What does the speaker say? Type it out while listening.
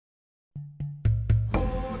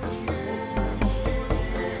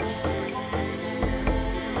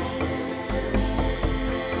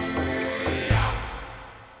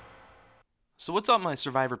So what's up, my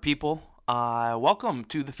Survivor people? Welcome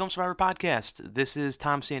to the Film Survivor Podcast. This is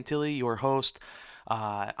Tom Santilli, your host.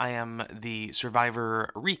 I am the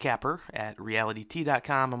Survivor recapper at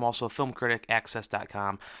realityt.com. I'm also a film critic,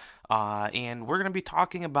 access.com. And we're going to be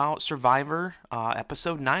talking about Survivor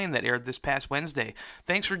Episode 9 that aired this past Wednesday.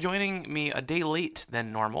 Thanks for joining me a day late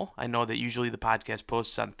than normal. I know that usually the podcast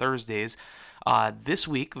posts on Thursdays. This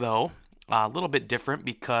week, though, a little bit different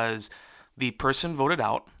because the person voted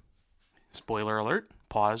out. Spoiler alert,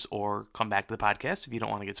 pause or come back to the podcast if you don't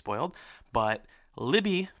want to get spoiled. But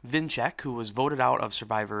Libby Vincek, who was voted out of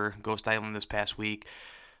Survivor Ghost Island this past week,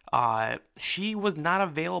 she was not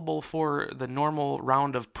available for the normal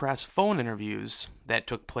round of press phone interviews that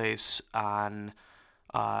took place on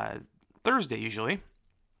Thursday usually.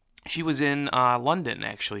 She was in London,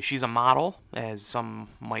 actually. She's a model, as some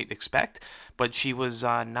might expect, but she was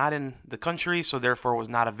not in the country, so therefore was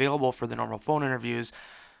not available for the normal phone interviews.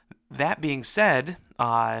 That being said,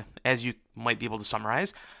 as you might be able to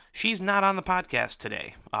summarize, she's not on the podcast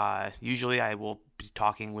today. Usually I will be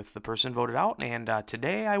talking with the person voted out, and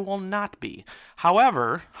today I will not be.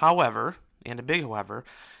 However, and a big however,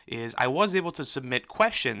 is I was able to submit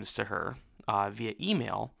questions to her via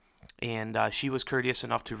email, and she was courteous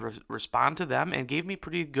enough to respond to them and gave me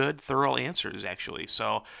pretty good, thorough answers, actually.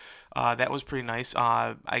 So that was pretty nice.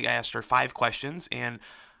 I asked her 5 questions, and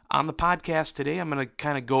on the podcast today, I'm going to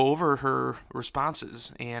kind of go over her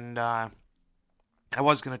responses, and I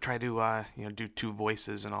was going to try to do 2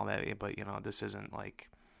 voices and all that, but this isn't like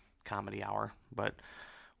comedy hour. But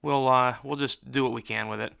we'll just do what we can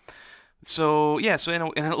with it. So yeah, so in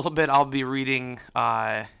a little bit, I'll be reading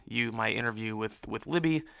you my interview with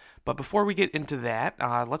Libby. But before we get into that,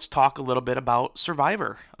 let's talk a little bit about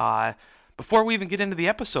Survivor. Before we even get into the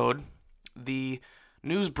episode, the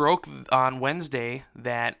news broke on Wednesday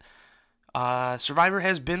that Survivor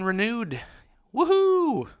has been renewed.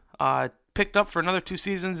 Woohoo! Picked up for another 2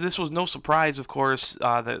 seasons. This was no surprise, of course.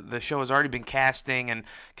 The show has already been casting and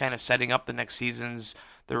kind of setting up the next seasons.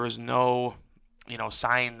 There was no,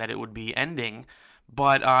 sign that it would be ending.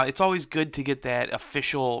 But it's always good to get that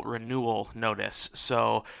official renewal notice.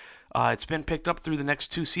 So it's been picked up through the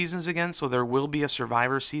next 2 seasons again, so there will be a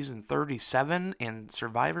Survivor Season 37 and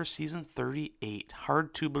Survivor Season 38.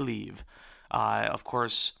 Hard to believe. Of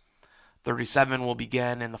course, 37 will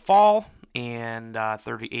begin in the fall, and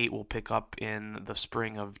 38 will pick up in the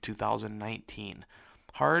spring of 2019.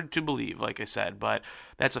 Hard to believe, like I said, but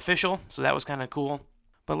that's official, so that was kind of cool.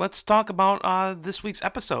 But let's talk about this week's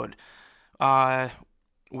episode.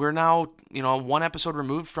 We're now, 1 episode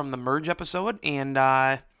removed from the merge episode, and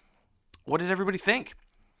what did everybody think?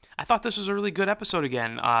 I thought this was a really good episode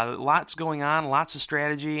again. Lots going on, lots of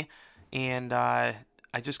strategy, and I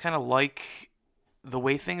just kind of like the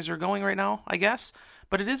way things are going right now, I guess.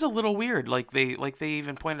 But it is a little weird, like they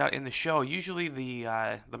even pointed out in the show. Usually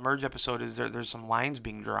the merge episode is there's some lines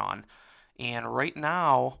being drawn, and right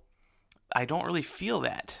now I don't really feel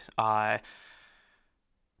that.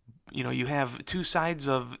 You have 2 sides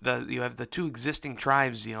of you have the 2 existing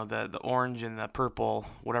tribes, the orange and the purple,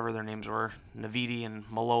 whatever their names were, Navidi and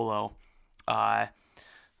Malolo. I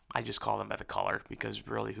just call them by the color because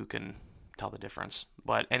really who can tell the difference?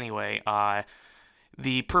 But anyway,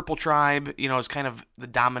 the purple tribe, is kind of the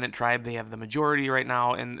dominant tribe. They have the majority right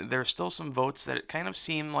now, and there's still some votes that kind of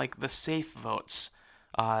seem like the safe votes.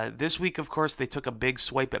 This week, of course, they took a big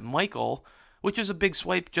swipe at Michael, which is a big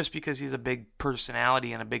swipe just because he's a big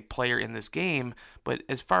personality and a big player in this game. But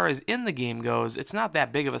as far as in the game goes, it's not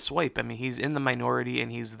that big of a swipe. I mean, he's in the minority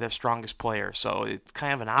and he's the strongest player, so it's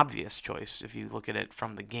kind of an obvious choice if you look at it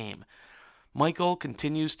from the game. Michael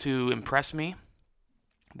continues to impress me,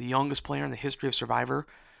 the youngest player in the history of Survivor,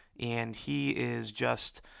 and he is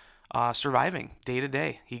just surviving day to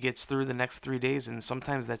day. He gets through the next 3 days, and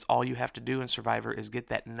sometimes that's all you have to do in Survivor is get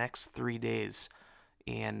that next 3 days.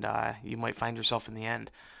 And you might find yourself in the end.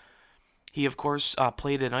 He, of course,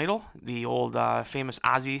 played an idol, the old famous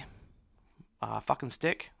Ozzy fucking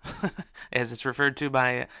stick, as it's referred to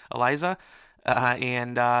by Eliza,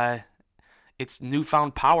 and its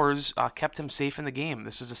newfound powers kept him safe in the game.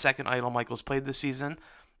 This is the second idol Michael's played this season,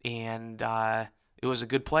 and it was a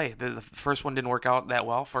good play. The first one didn't work out that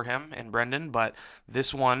well for him and Brendan, but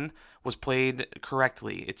this one was played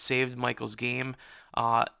correctly. It saved Michael's game.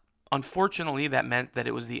 Unfortunately, that meant that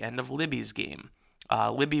it was the end of Libby's game.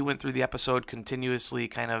 Libby went through the episode continuously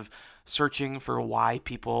kind of searching for why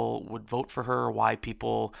people would vote for her, why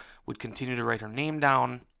people would continue to write her name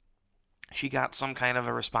down. She got some kind of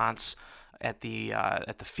a response at the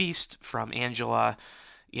feast from Angela,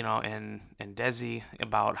 and Desi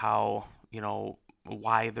about how,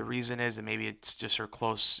 why the reason is, and maybe it's just her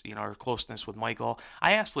her closeness with Michael.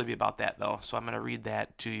 I asked Libby about that though, so I'm going to read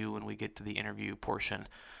that to you when we get to the interview portion.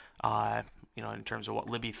 In terms of what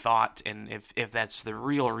Libby thought and if that's the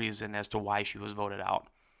real reason as to why she was voted out.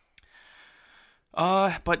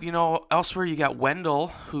 But elsewhere you got Wendell,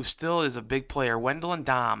 who still is a big player. Wendell and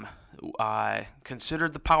Dom,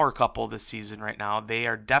 considered the power couple this season right now. They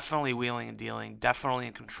are definitely wheeling and dealing, definitely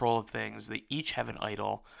in control of things. They each have an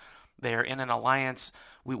idol. They are in an alliance.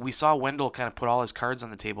 We saw Wendell kind of put all his cards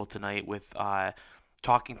on the table tonight with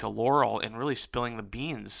talking to Laurel and really spilling the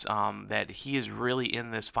beans that he is really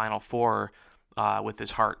in this Final Four with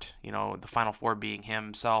his heart. The Final Four being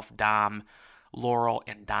himself, Dom, Laurel,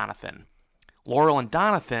 and Donathan. Laurel and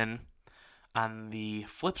Donathan, on the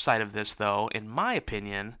flip side of this, though, in my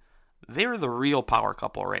opinion, they're the real power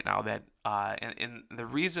couple right now. And the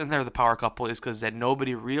reason they're the power couple is because that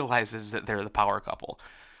nobody realizes that they're the power couple.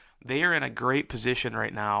 They are in a great position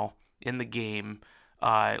right now in the game.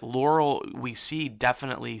 Laurel, we see,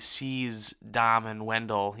 definitely sees Dom and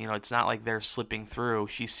Wendell. It's not like they're slipping through.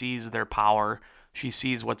 She sees their power. She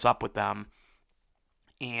sees what's up with them.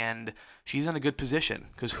 And she's in a good position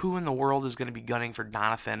because who in the world is going to be gunning for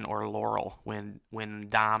Donathan or Laurel when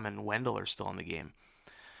Dom and Wendell are still in the game?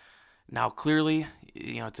 Now, clearly,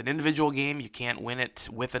 it's an individual game. You can't win it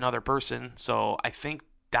with another person. So I think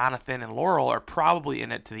Donathan and Laurel are probably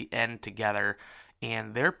in it to the end together.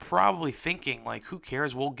 And they're probably thinking, like, who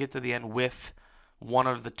cares? We'll get to the end with one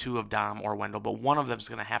of the two of Dom or Wendell, but one of them is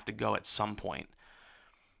going to have to go at some point.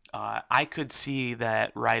 I could see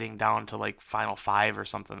that riding down to like Final Five or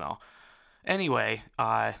something though. Anyway,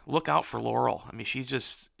 look out for Laurel. I mean,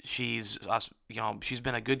 she's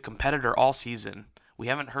been a good competitor all season. We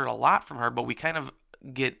haven't heard a lot from her, but we kind of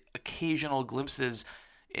get occasional glimpses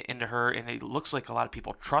into her, and it looks like a lot of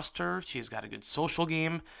people trust her. She's got a good social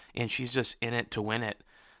game, and she's just in it to win it.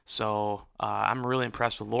 So I'm really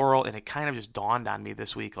impressed with Laurel, and it kind of just dawned on me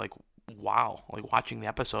this week, like, wow, like watching the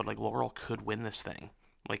episode, like Laurel could win this thing,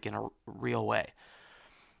 like in a real way.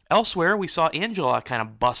 Elsewhere, we saw Angela kind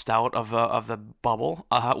of bust out of the bubble.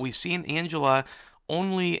 We've seen Angela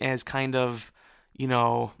only as kind of,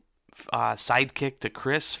 sidekick to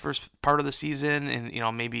Chris first part of the season,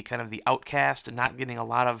 and maybe kind of the outcast and not getting a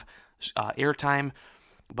lot of airtime.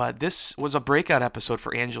 But this was a breakout episode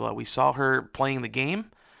for Angela. We saw her playing the game.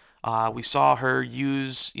 We saw her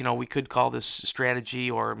use, we could call this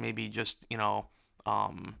strategy or maybe just, not,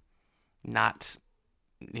 kind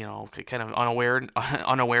of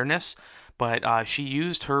unawareness. But she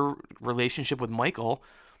used her relationship with Michael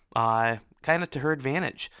kind of to her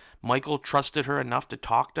advantage. Michael trusted her enough to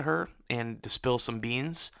talk to her and to spill some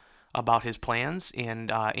beans about his plans,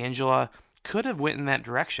 and Angela could have went in that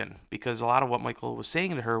direction because a lot of what Michael was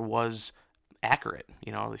saying to her was accurate.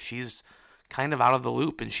 She's kind of out of the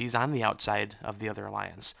loop and she's on the outside of the other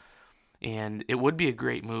alliance, and it would be a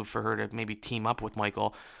great move for her to maybe team up with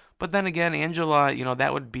Michael. But then again, Angela,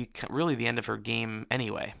 that would be really the end of her game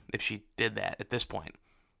anyway if she did that at this point,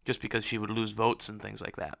 just because she would lose votes and things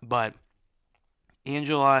like that. But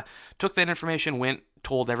Angela took that information,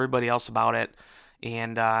 told everybody else about it,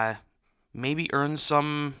 and maybe earned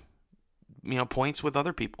some, points with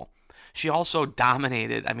other people. She also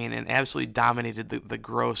dominated, and absolutely dominated the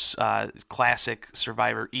gross classic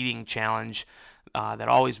Survivor eating challenge that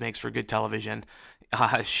always makes for good television.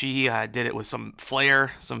 She did it with some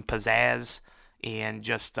flair, some pizzazz, and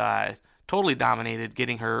just totally dominated,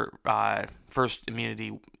 getting her first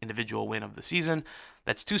individual win of the season.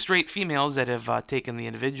 That's 2 straight females that have taken the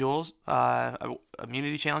individuals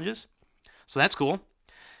immunity challenges, so that's cool.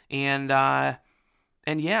 And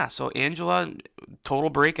yeah, so Angela, total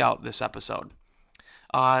breakout this episode.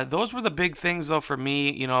 Those were the big things though for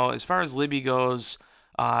me. As far as Libby goes,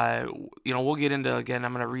 we'll get into, again,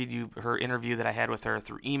 I'm going to read you her interview that I had with her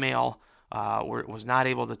through email. Was not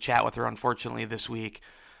able to chat with her unfortunately this week,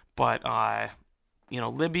 but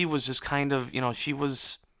Libby was just kind of, she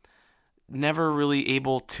was never really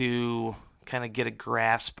able to kind of get a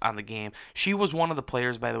grasp on the game. She was one of the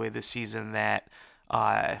players, by the way, this season that,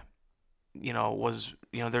 there's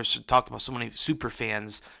talked about so many super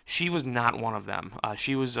fans. She was not one of them.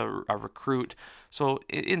 She was a recruit. So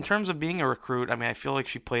in terms of being a recruit, I feel like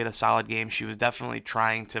she played a solid game. She was definitely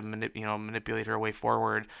trying to manipulate her way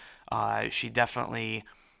forward. She definitely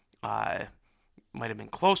might have been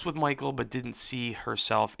close with Michael, but didn't see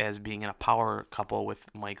herself as being in a power couple with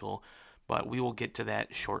Michael. But we will get to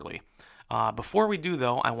that shortly. Before we do,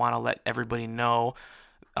 though, I want to let everybody know.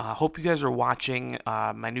 Hope you guys are watching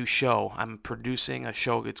my new show. I'm producing a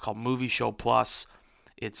show. It's called Movie Show Plus.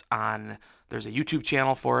 There's a YouTube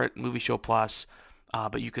channel for it, Movie Show Plus.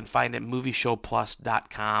 but you can find it at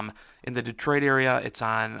movieshowplus.com. In the Detroit area, it's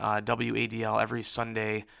on WADL every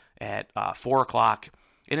Sunday at 4 o'clock.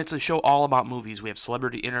 And it's a show all about movies. We have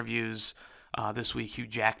celebrity interviews. This week, Hugh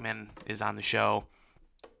Jackman is on the show.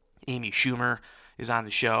 Amy Schumer is on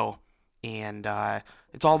the show. And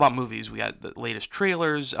it's all about movies. We got the latest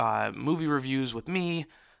trailers, movie reviews with me.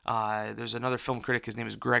 There's another film critic. His name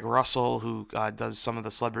is Greg Russell, who does some of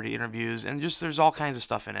the celebrity interviews. And just there's all kinds of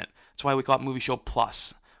stuff in it. That's why we call it Movie Show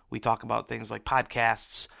Plus. We talk about things like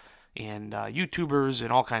podcasts and YouTubers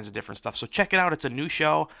and all kinds of different stuff. So check it out. It's a new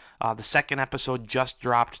show. The second episode just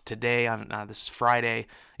dropped today on this is Friday,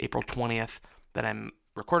 April 20th, that I'm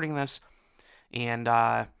recording this. And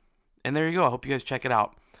there you go. I hope you guys check it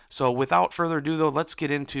out. So without further ado, though, let's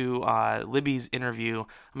get into Libby's interview.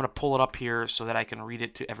 I'm going to pull it up here so that I can read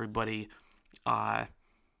it to everybody, and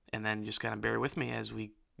then just kind of bear with me as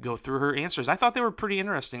we go through her answers. I thought they were pretty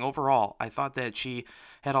interesting overall. I thought that she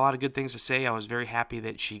had a lot of good things to say. I was very happy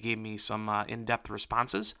that she gave me some in-depth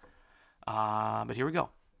responses. But here we go.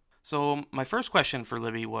 So my first question for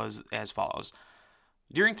Libby was as follows.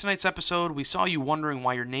 During tonight's episode, we saw you wondering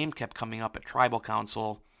why your name kept coming up at Tribal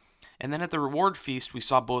Council. And then at the reward feast, we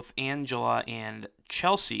saw both Angela and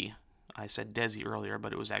Chelsea, I said Desi earlier,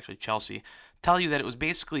 but it was actually Chelsea, tell you that it was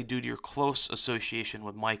basically due to your close association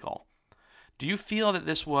with Michael. Do you feel that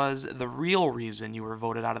this was the real reason you were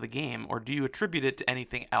voted out of the game, or do you attribute it to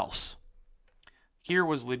anything else? Here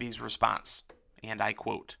was Libby's response, and I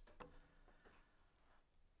quote,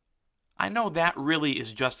 I know that really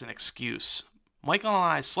is just an excuse. Michael and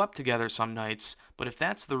I slept together some nights, but if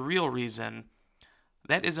that's the real reason,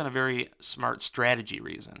 that isn't a very smart strategy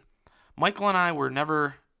reason. Michael and I were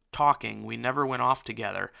never talking. We never went off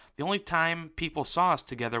together. The only time people saw us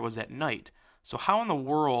together was at night. So how in the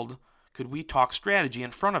world could we talk strategy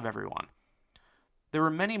in front of everyone? There were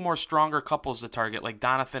many more stronger couples to target, like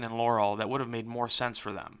Donathan and Laurel, that would have made more sense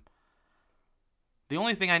for them. The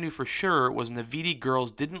only thing I knew for sure was Navidi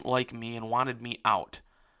girls didn't like me and wanted me out.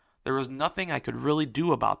 There was nothing I could really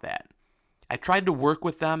do about that. I tried to work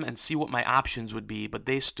with them and see what my options would be, but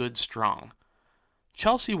they stood strong.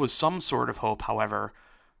 Chelsea was some sort of hope, however.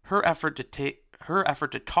 Her effort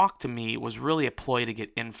to talk to me was really a ploy to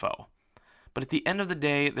get info. But at the end of the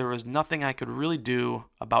day, there was nothing I could really do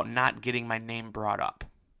about not getting my name brought up.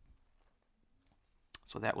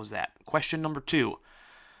 So that was that. Question number 2.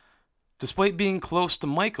 Despite being close to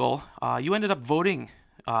Michael, you ended up voting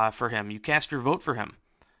for him. You cast your vote for him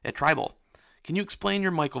at Tribal. Can you explain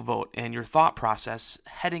your Michael vote and your thought process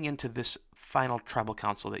heading into this final Tribal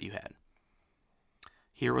Council that you had?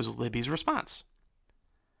 Here was Libby's response.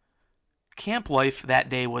 Camp life that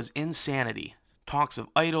day was insanity. Talks of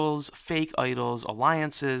idols, fake idols,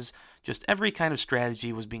 alliances, just every kind of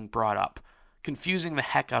strategy was being brought up, confusing the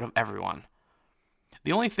heck out of everyone.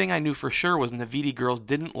 The only thing I knew for sure was Navidi girls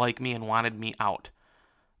didn't like me and wanted me out.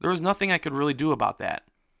 There was nothing I could really do about that.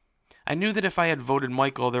 I knew that if I had voted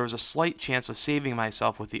Michael, there was a slight chance of saving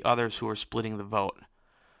myself with the others who were splitting the vote.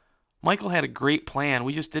 Michael had a great plan,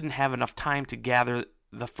 we just didn't have enough time to gather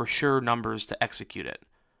the for sure numbers to execute it.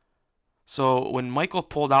 So when Michael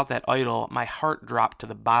pulled out that idol, my heart dropped to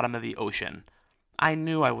the bottom of the ocean. I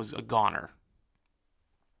knew I was a goner.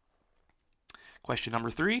 Question number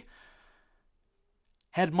 3.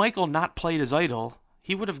 Had Michael not played his idol,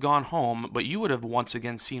 he would have gone home, but you would have once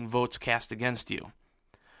again seen votes cast against you.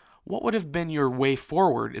 What would have been your way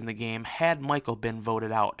forward in the game had Michael been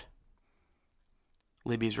voted out?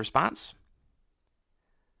 Libby's response?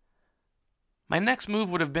 My next move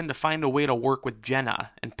would have been to find a way to work with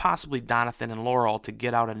Jenna and possibly Donathan and Laurel to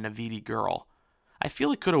get out a Navidi girl. I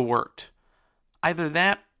feel it could have worked. Either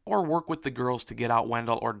that or work with the girls to get out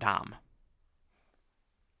Wendell or Dom.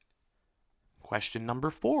 Question number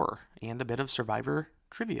 4, and a bit of Survivor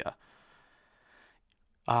trivia.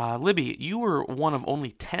 Libby, you were one of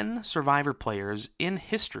only 10 Survivor players in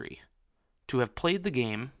history to have played the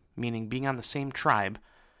game, meaning being on the same tribe,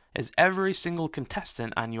 as every single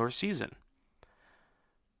contestant on your season.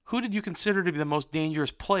 Who did you consider to be the most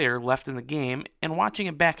dangerous player left in the game, and watching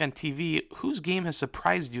it back on TV, whose game has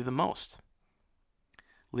surprised you the most?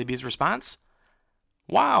 Libby's response?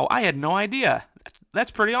 Wow, I had no idea.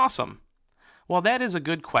 That's pretty awesome. Well, that is a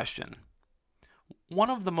good question. One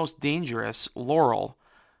of the most dangerous, Laurel,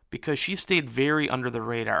 because she stayed very under the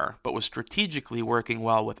radar, but was strategically working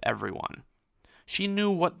well with everyone. She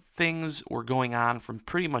knew what things were going on from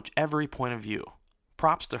pretty much every point of view.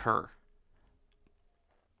 Props to her.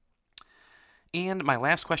 And my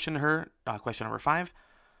last question to her, question number 5,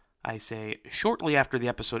 I say, shortly after the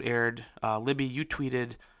episode aired, Libby, you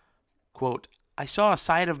tweeted, quote, I saw a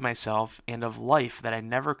side of myself and of life that I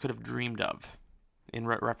never could have dreamed of. in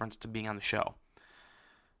reference to being on the show.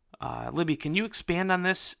 Libby, can you expand on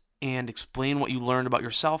this and explain what you learned about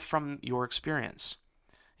yourself from your experience?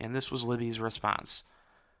 And this was Libby's response.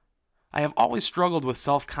 I have always struggled with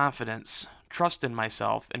self-confidence, trust in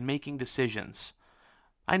myself, and making decisions.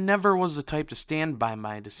 I never was the type to stand by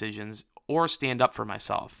my decisions or stand up for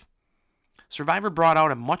myself. Survivor brought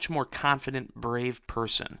out a much more confident, brave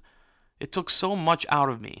person. It took so much out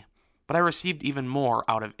of me, but I received even more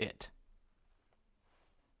out of it.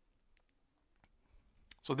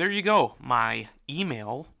 So there you go, my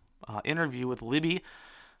email interview with Libby.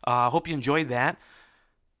 Hope you enjoyed that.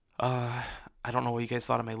 I don't know what you guys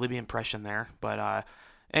thought of my Libby impression there, but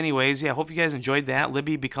anyways, yeah, hope you guys enjoyed that.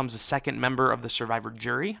 Libby becomes the second member of the Survivor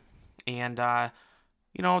jury, and I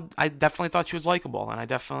definitely thought she was likable, and I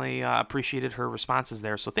definitely appreciated her responses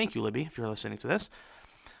there. So thank you, Libby, if you're listening to this.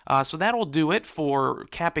 So that will do it for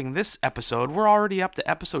capping this episode. We're already up to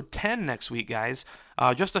episode 10 next week, guys.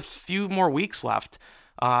 Just a few more weeks left.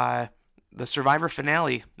 The Survivor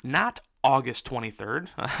finale, not August 23rd,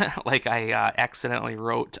 like I accidentally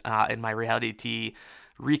wrote in my Reality T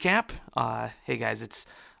recap. Hey guys, it's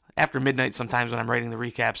after midnight sometimes when I'm writing the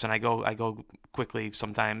recaps, and I go quickly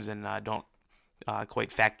sometimes and don't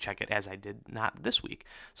quite fact check it as I did not this week.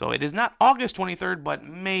 So it is not August 23rd, but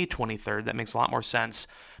May 23rd. That makes a lot more sense.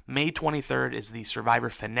 May 23rd is the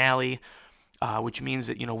Survivor finale, which means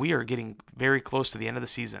that we are getting very close to the end of the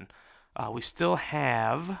season. We still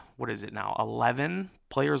have, 11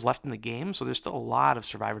 players left in the game, so there's still a lot of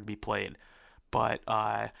Survivor to be played. But,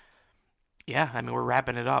 we're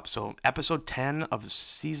wrapping it up. So, episode 10 of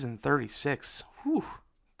season 36. Whew,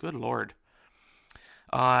 good Lord.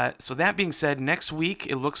 So, that being said, next week,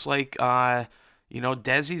 it looks like,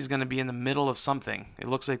 Desi's going to be in the middle of something. It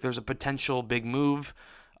looks like there's a potential big move.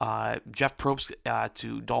 Jeff Probst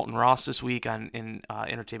to Dalton Ross this week in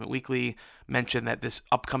Entertainment Weekly mentioned that this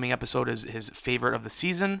upcoming episode is his favorite of the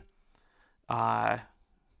season. And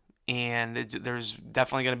there's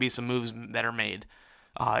definitely going to be some moves that are made.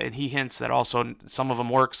 And he hints that also some of them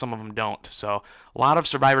work, some of them don't. So a lot of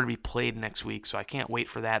Survivor to be played next week, so I can't wait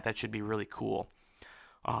for that. That should be really cool.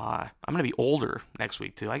 I'm going to be older next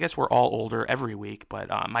week, too. I guess we're all older every week, but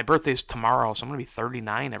my birthday's tomorrow, so I'm going to be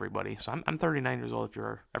 39, everybody. So I'm 39 years old, if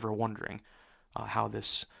you're ever wondering how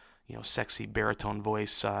this, sexy baritone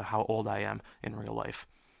voice, how old I am in real life.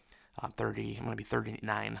 I'm going to be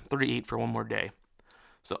 39, 38 for one more day.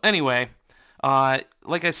 So anyway,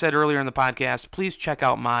 like I said earlier in the podcast, please check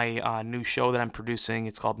out my new show that I'm producing.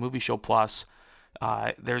 It's called Movie Show Plus.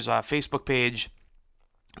 There's a Facebook page.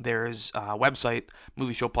 There's a website,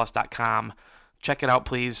 movieshowplus.com. Check it out,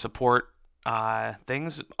 please. Support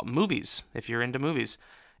movies, if you're into movies.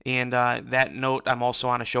 And that note, I'm also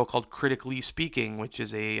on a show called Critically Speaking, which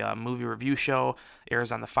is a movie review show.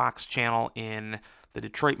 Airs on the Fox channel in the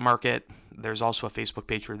Detroit market. There's also a Facebook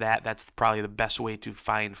page for that. That's probably the best way to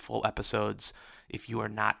find full episodes if you are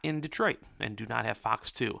not in Detroit and do not have Fox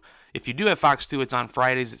 2. If you do have Fox 2, it's on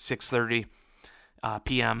Fridays at 6:30.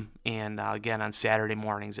 p.m. and again on Saturday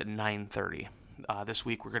mornings at 9:30. This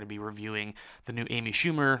week we're going to be reviewing the new Amy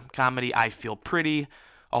Schumer comedy I Feel Pretty,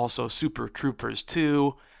 also Super Troopers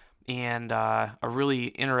 2, and a really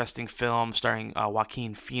interesting film starring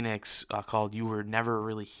Joaquin Phoenix called You Were Never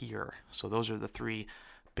Really Here. So those are the three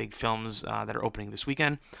big films that are opening this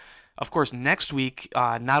weekend. Of course, next week,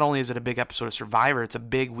 not only is it a big episode of Survivor, it's a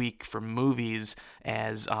big week for movies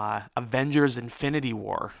as Avengers Infinity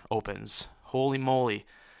War opens. Holy moly.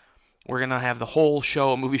 We're going to have the whole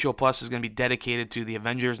show, Movie Show Plus, is going to be dedicated to the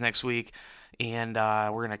Avengers next week, and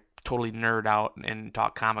we're going to totally nerd out and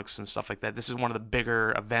talk comics and stuff like that. This is one of the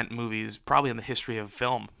bigger event movies, probably in the history of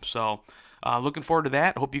film. So, looking forward to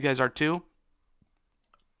that. Hope you guys are too.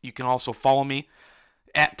 You can also follow me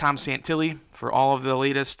at Tom Santilli for all of the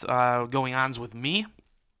latest going-ons with me.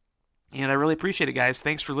 And I really appreciate it, guys.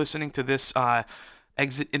 Thanks for listening to this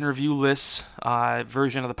exit interview list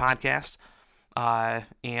version of the podcast.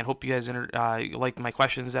 And hope you guys liked my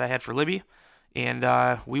questions that I had for Libby. And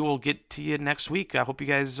we will get to you next week. I hope you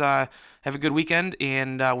guys have a good weekend,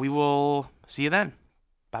 and we will see you then.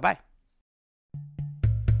 Bye-bye.